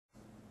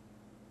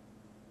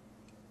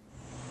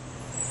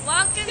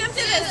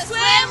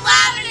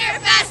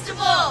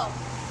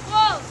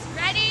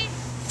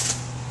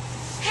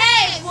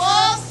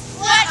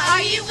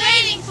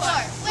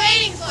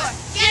waiting for.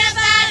 Get up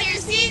out of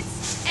your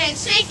seats and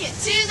shake it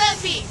to the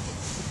beat.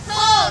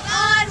 Hold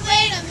on,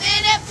 wait a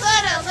minute,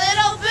 put a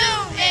little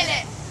boom in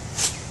it.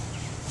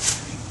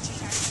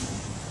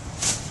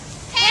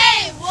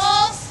 Hey,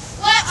 wolves,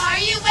 what are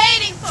you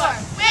waiting for?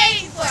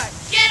 Waiting for.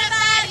 Get up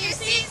out of your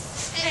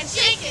seats and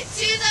shake it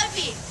to the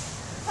beat.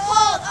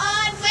 Hold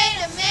on, wait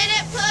a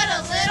minute, put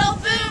a little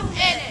boom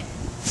in it.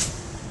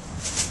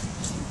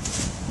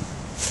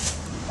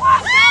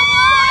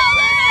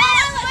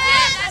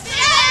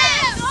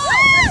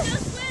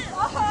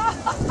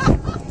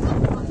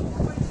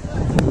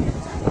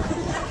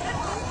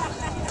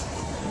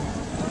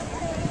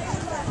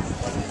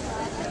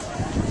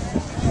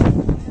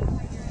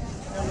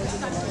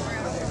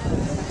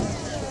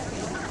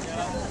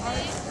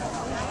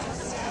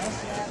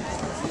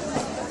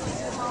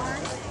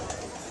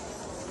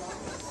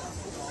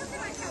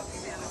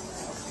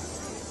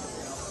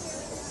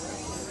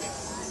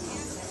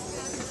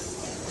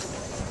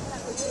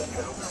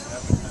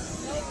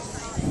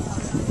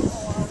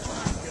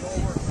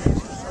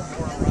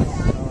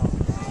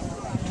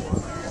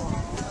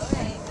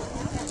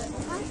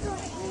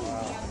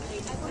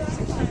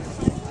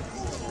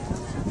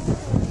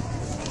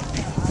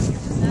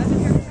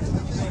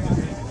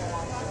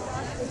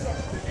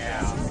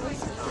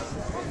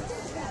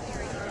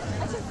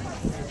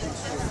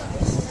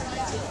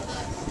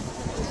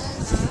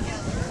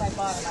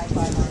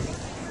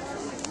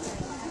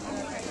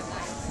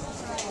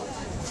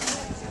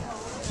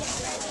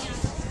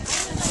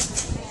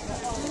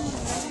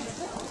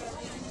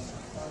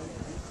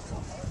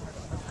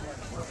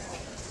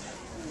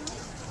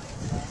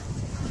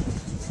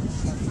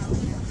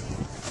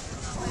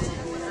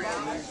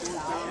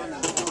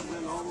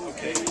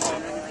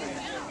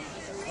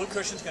 Blue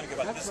cushion's going to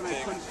go about this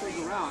big,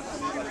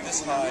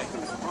 this high.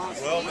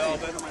 Royal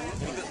velvet, a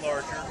little bit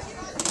larger.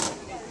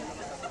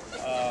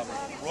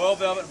 Royal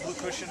velvet and blue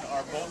cushion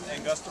are both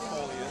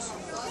angustifolias,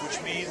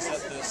 which means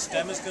that the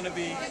stem is going to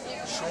be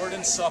short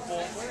and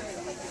supple.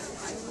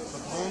 The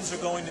blooms are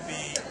going to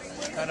be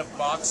kind of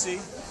boxy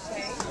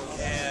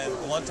and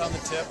blunt on the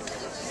tip.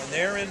 When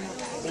they're in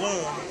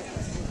bloom,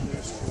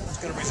 it's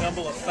going to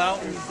resemble a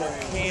fountain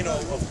volcano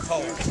of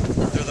color.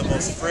 They're the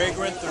most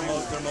fragrant,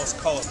 they're most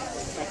colorful.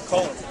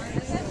 Go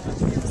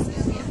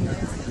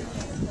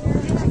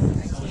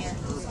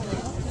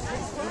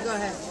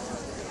ahead.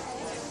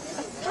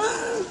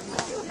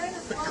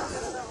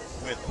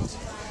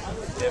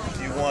 If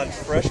you want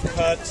fresh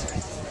cut,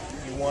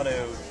 you want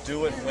to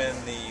do it when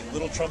the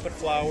little trumpet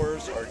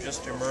flowers are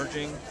just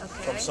emerging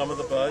from some of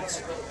the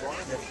buds.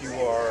 If you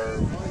are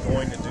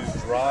going to do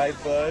dry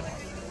bud,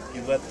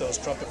 you let those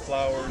trumpet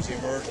flowers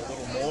emerge a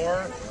little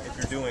more. If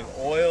you're doing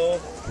oil,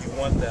 you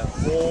want that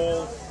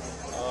whole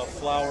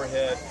flower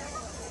head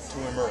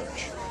to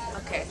emerge.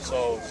 Okay.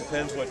 So it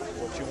depends what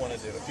you want to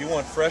do. If you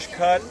want fresh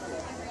cut,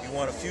 you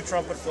want a few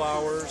trumpet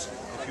flowers.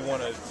 If you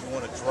want to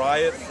dry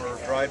it for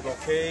dried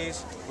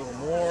bouquets, a little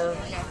more,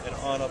 and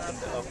on up and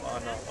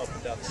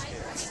down the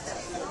scale.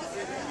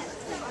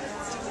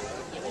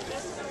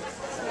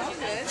 Smell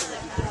good.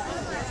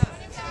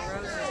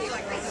 Do you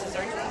like roses?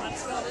 Are you want to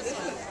smell this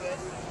one? It's good.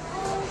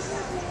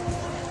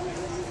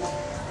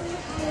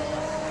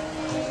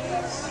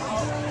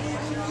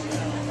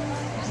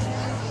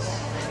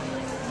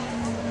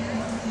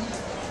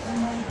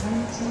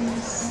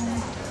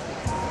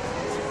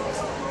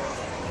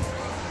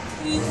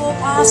 People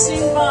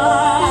passing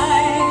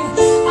by,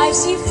 I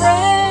see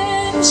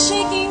friends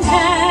shaking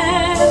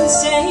hands,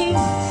 saying,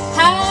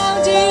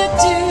 how do you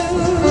do?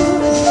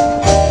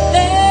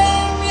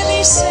 They're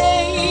really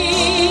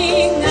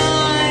saying,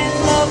 I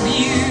love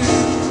you.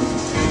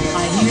 I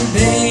hear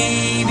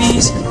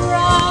babies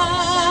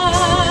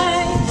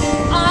cry,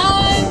 I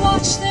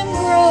watch them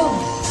grow.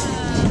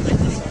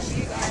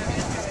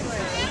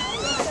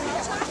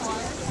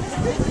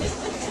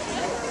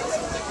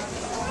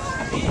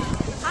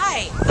 Hi,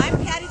 I'm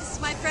Patty. This is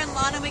my friend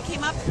Lana. We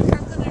came up from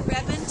Kirkland and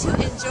Redmond to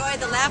enjoy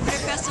the Lavender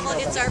Festival.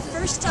 It's our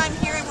first time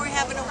here and we're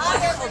having a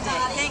wonderful day.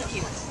 Thank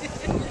you.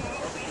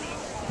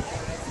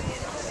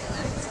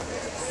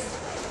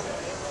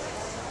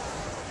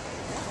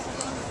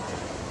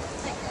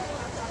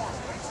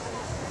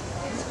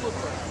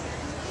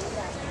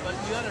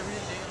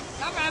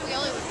 That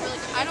ravioli was really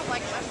good. I don't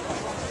like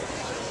mushrooms.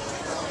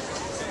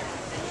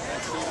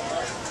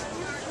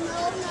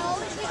 No,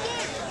 we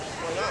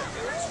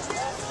didn't.